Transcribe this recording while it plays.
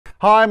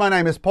Hi, my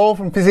name is Paul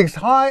from Physics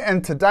High,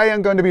 and today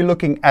I'm going to be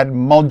looking at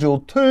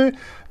Module 2,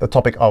 the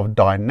topic of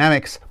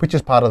dynamics, which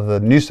is part of the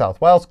New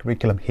South Wales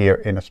curriculum here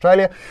in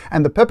Australia.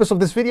 And the purpose of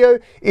this video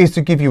is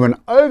to give you an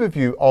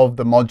overview of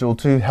the module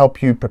to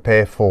help you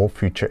prepare for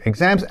future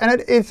exams. And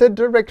it is a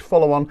direct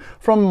follow-on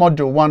from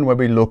Module 1, where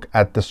we look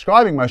at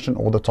describing motion,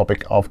 or the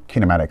topic of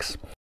kinematics.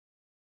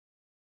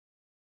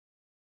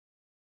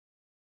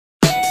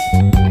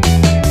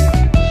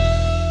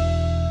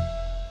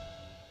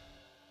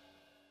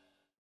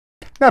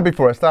 Now,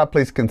 before I start,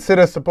 please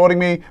consider supporting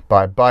me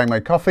by buying my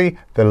coffee.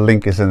 The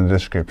link is in the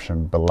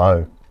description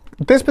below.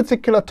 This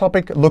particular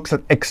topic looks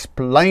at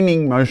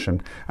explaining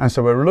motion, and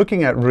so we're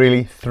looking at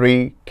really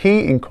three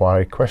key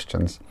inquiry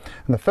questions.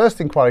 And the first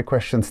inquiry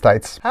question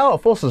states, how are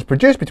forces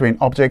produced between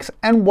objects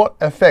and what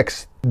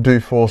effects do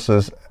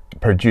forces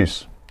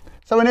produce?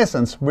 So in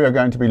essence, we are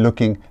going to be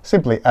looking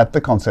simply at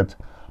the concept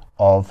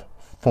of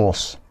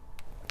force.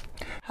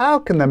 How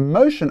can the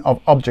motion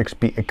of objects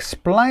be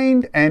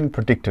explained and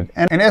predicted?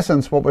 And in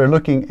essence, what we're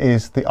looking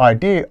is the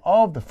idea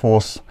of the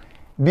force,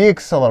 the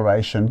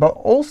acceleration, but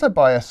also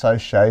by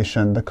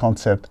association, the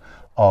concept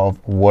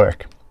of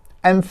work.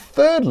 And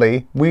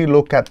thirdly, we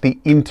look at the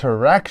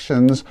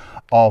interactions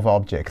of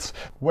objects.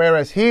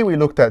 Whereas here we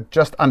looked at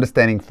just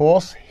understanding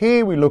force,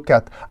 here we look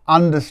at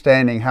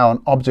understanding how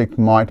an object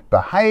might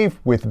behave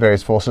with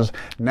various forces.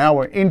 Now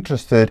we're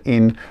interested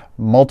in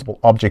multiple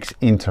objects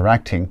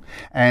interacting.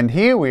 And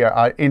here we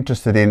are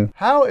interested in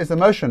how is the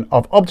motion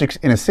of objects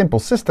in a simple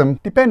system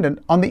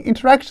dependent on the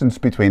interactions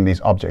between these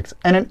objects.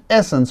 And in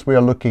essence, we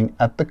are looking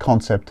at the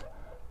concept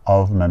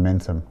of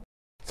momentum.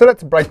 So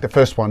let's break the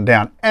first one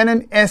down. And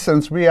in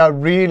essence, we are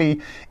really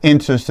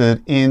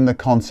interested in the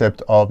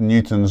concept of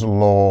Newton's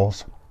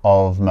laws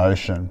of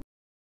motion.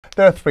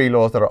 There are three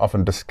laws that are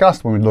often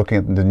discussed when we're looking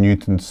at the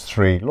Newton's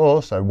three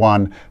laws. So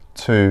 1,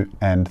 2,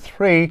 and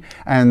 3.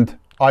 And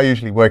I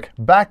usually work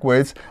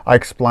backwards. I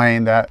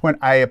explain that when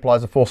A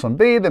applies a force on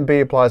B, then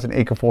B applies an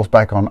equal force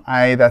back on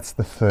A. That's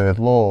the third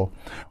law.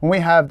 When we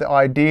have the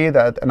idea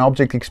that an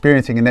object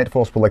experiencing a net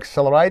force will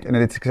accelerate, and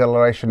its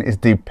acceleration is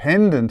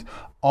dependent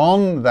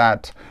on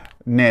that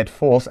net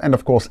force and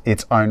of course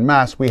its own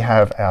mass, we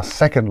have our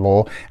second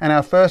law. And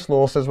our first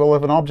law says, well,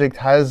 if an object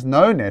has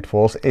no net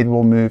force, it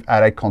will move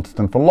at a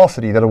constant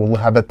velocity, that it will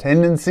have a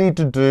tendency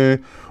to do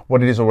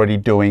what it is already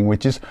doing,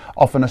 which is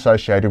often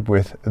associated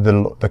with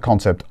the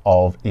concept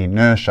of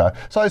inertia.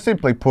 So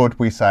simply put,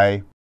 we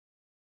say,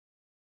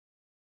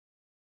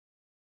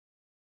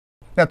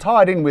 now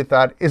tied in with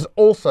that is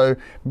also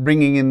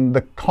bringing in the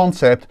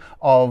concept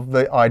of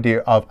the idea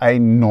of a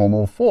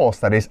normal force,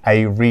 that is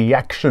a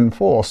reaction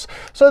force.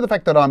 So the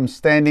fact that I'm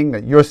standing,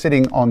 that you're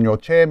sitting on your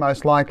chair,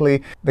 most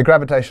likely, the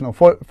gravitational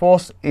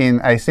force in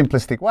a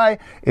simplistic way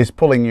is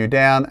pulling you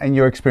down, and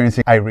you're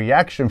experiencing a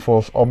reaction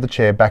force of the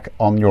chair back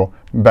on your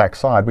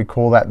backside. We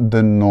call that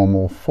the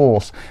normal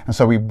force. And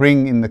so we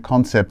bring in the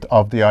concept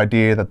of the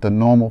idea that the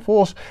normal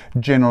force,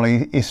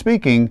 generally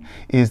speaking,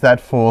 is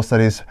that force that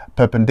is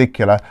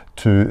perpendicular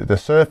to the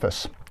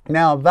surface.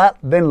 Now that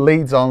then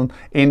leads on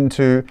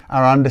into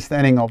our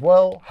understanding of,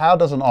 well, how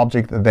does an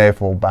object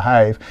therefore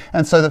behave?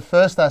 And so the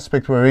first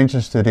aspect we're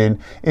interested in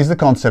is the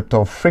concept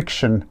of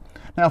friction.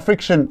 Now,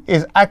 friction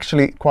is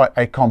actually quite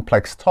a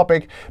complex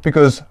topic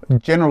because,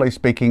 generally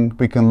speaking,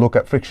 we can look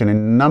at friction in a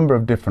number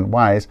of different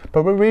ways,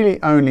 but we're really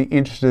only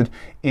interested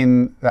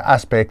in the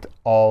aspect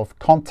of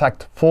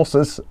contact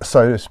forces,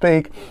 so to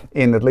speak,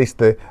 in at least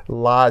the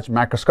large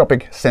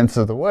macroscopic sense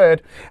of the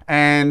word.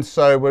 And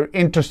so we're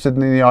interested in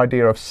the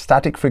idea of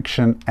static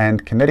friction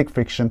and kinetic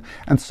friction.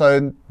 And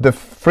so the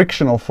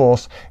frictional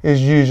force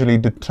is usually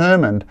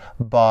determined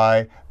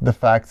by the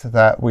fact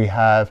that we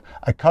have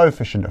a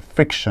coefficient of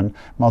friction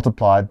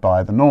multiplied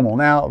by the normal.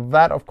 Now,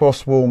 that of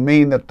course will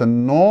mean that the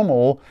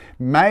normal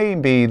may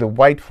be the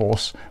weight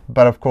force,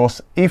 but of course,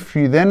 if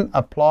you then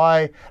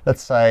apply,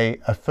 let's say,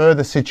 a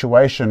further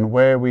situation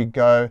where we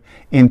go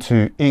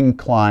into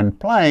inclined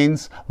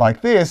planes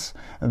like this,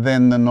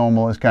 then the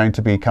normal is going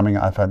to be coming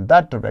up in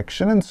that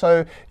direction. And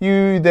so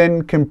you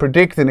then can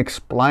predict and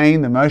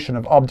explain the motion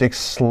of objects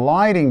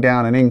sliding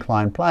down an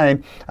inclined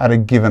plane at a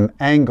given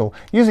angle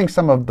using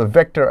some of the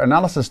vector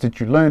analysis that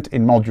you learnt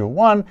in Module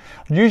 1,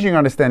 using your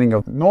understanding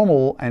of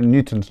normal and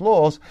Newton's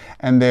laws,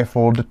 and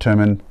therefore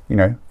determine,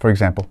 for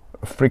example,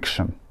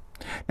 friction.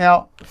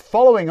 Now,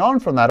 following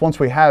on from that, once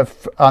we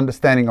have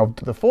understanding of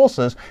the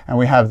forces and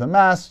we have the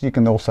mass, you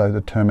can also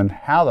determine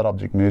how that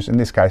object moves, in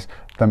this case,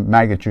 the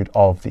magnitude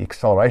of the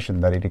acceleration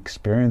that it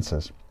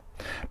experiences.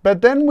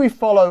 But then we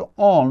follow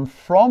on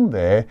from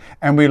there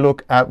and we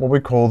look at what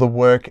we call the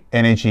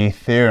work-energy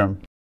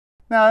theorem.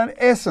 Now, in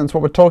essence,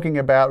 what we're talking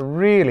about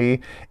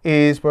really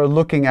is we're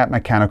looking at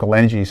mechanical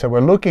energy. So we're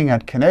looking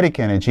at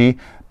kinetic energy,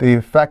 the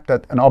fact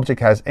that an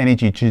object has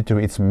energy due to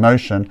its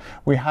motion.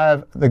 We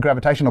have the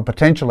gravitational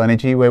potential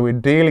energy, where we're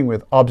dealing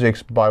with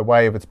objects by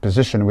way of its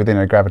position within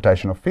a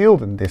gravitational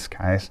field in this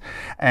case.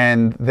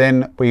 And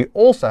then we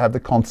also have the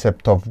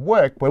concept of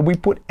work, where we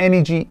put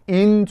energy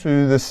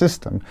into the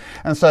system.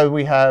 And so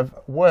we have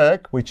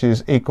work, which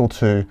is equal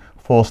to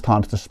force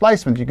times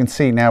displacement, you can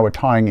see now we're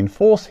tying in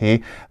force here.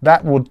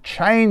 That will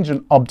change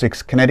an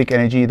object's kinetic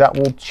energy, that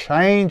will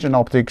change an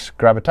object's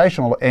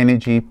gravitational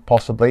energy,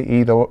 possibly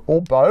either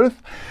or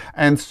both.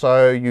 And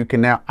so you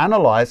can now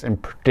analyze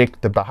and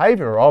predict the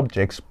behavior of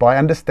objects by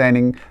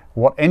understanding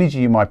what energy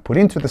you might put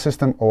into the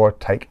system or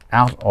take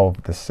out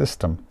of the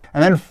system.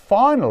 And then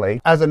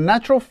finally, as a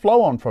natural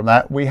flow on from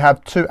that, we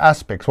have two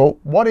aspects. Well,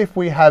 what if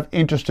we have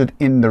interested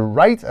in the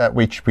rate at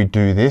which we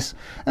do this?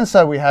 And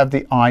so we have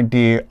the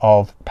idea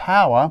of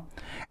power.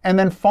 And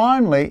then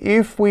finally,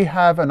 if we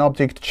have an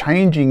object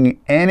changing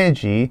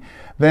energy,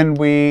 then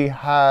we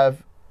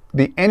have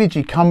the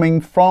energy coming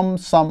from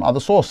some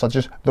other source, such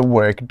as the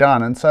work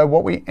done. And so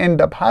what we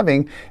end up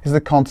having is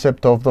the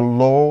concept of the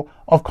law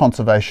of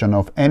conservation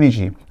of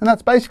energy. And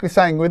that's basically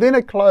saying within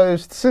a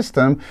closed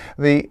system,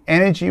 the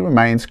energy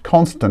remains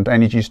constant.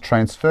 Energy is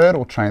transferred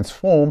or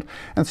transformed.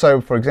 And so,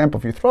 for example,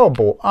 if you throw a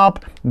ball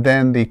up,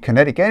 then the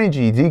kinetic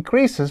energy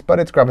decreases, but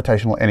its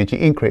gravitational energy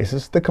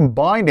increases. The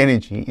combined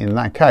energy in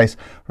that case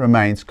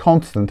remains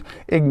constant,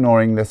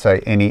 ignoring, let's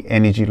say, any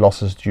energy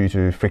losses due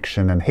to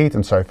friction and heat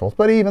and so forth.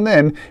 But even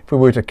then, if we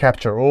were to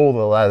capture all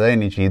of that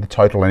energy, the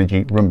total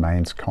energy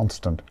remains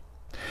constant.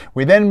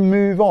 We then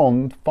move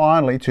on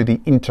finally to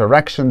the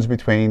interactions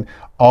between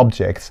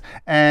objects,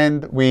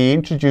 and we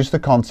introduce the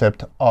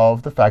concept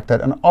of the fact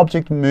that an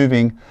object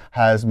moving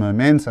has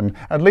momentum.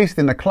 At least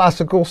in the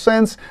classical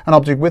sense, an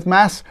object with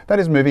mass that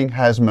is moving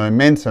has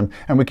momentum,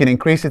 and we can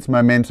increase its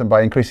momentum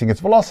by increasing its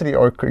velocity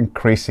or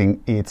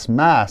increasing its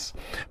mass.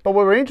 But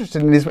what we're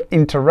interested in is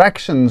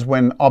interactions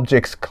when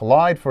objects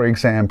collide, for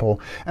example.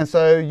 And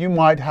so you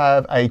might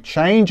have a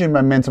change in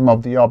momentum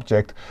of the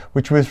object,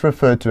 which was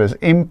referred to as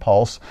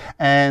impulse,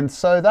 and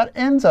so that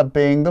ends up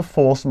being the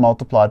force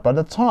multiplied by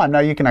the time. Now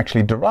you can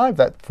actually derive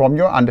that from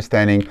your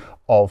understanding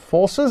of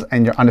forces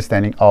and your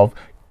understanding of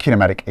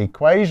kinematic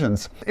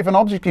equations. If an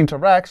object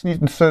interacts,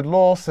 Newton's third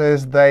law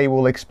says they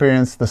will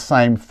experience the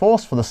same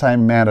force for the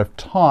same amount of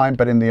time,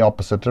 but in the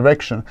opposite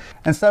direction.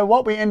 And so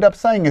what we end up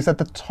saying is that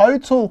the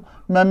total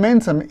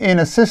momentum in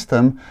a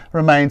system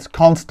remains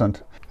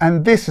constant.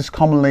 And this is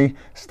commonly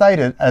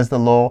stated as the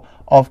law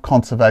of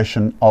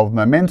conservation of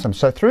momentum.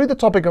 So through the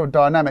topic of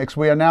dynamics,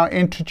 we are now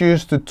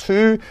introduced to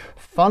two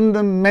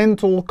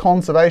fundamental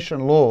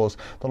conservation laws,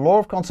 the law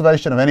of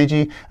conservation of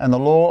energy and the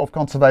law of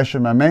conservation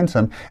of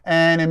momentum.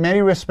 And in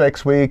many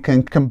respects, we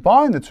can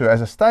combine the two,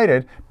 as I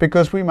stated,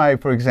 because we may,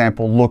 for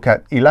example, look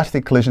at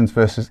elastic collisions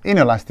versus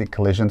inelastic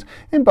collisions.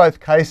 In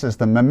both cases,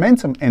 the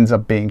momentum ends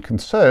up being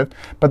conserved,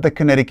 but the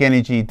kinetic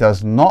energy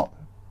does not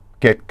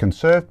get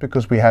conserved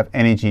because we have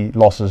energy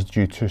losses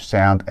due to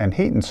sound and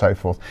heat and so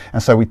forth.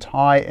 And so we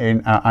tie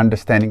in our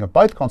understanding of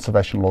both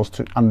conservation laws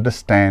to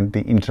understand the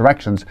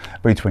interactions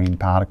between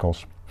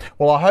particles.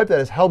 Well, I hope that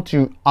has helped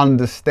you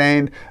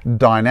understand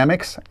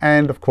dynamics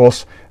and, of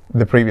course,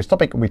 the previous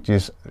topic, which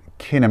is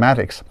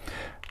kinematics.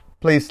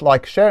 Please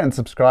like, share and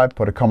subscribe,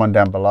 put a comment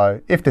down below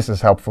if this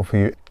is helpful for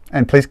you,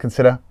 and please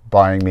consider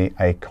buying me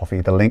a coffee.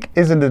 The link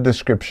is in the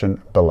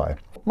description below.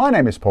 My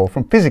name is Paul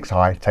from Physics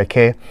High. Take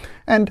care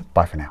and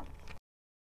bye for now.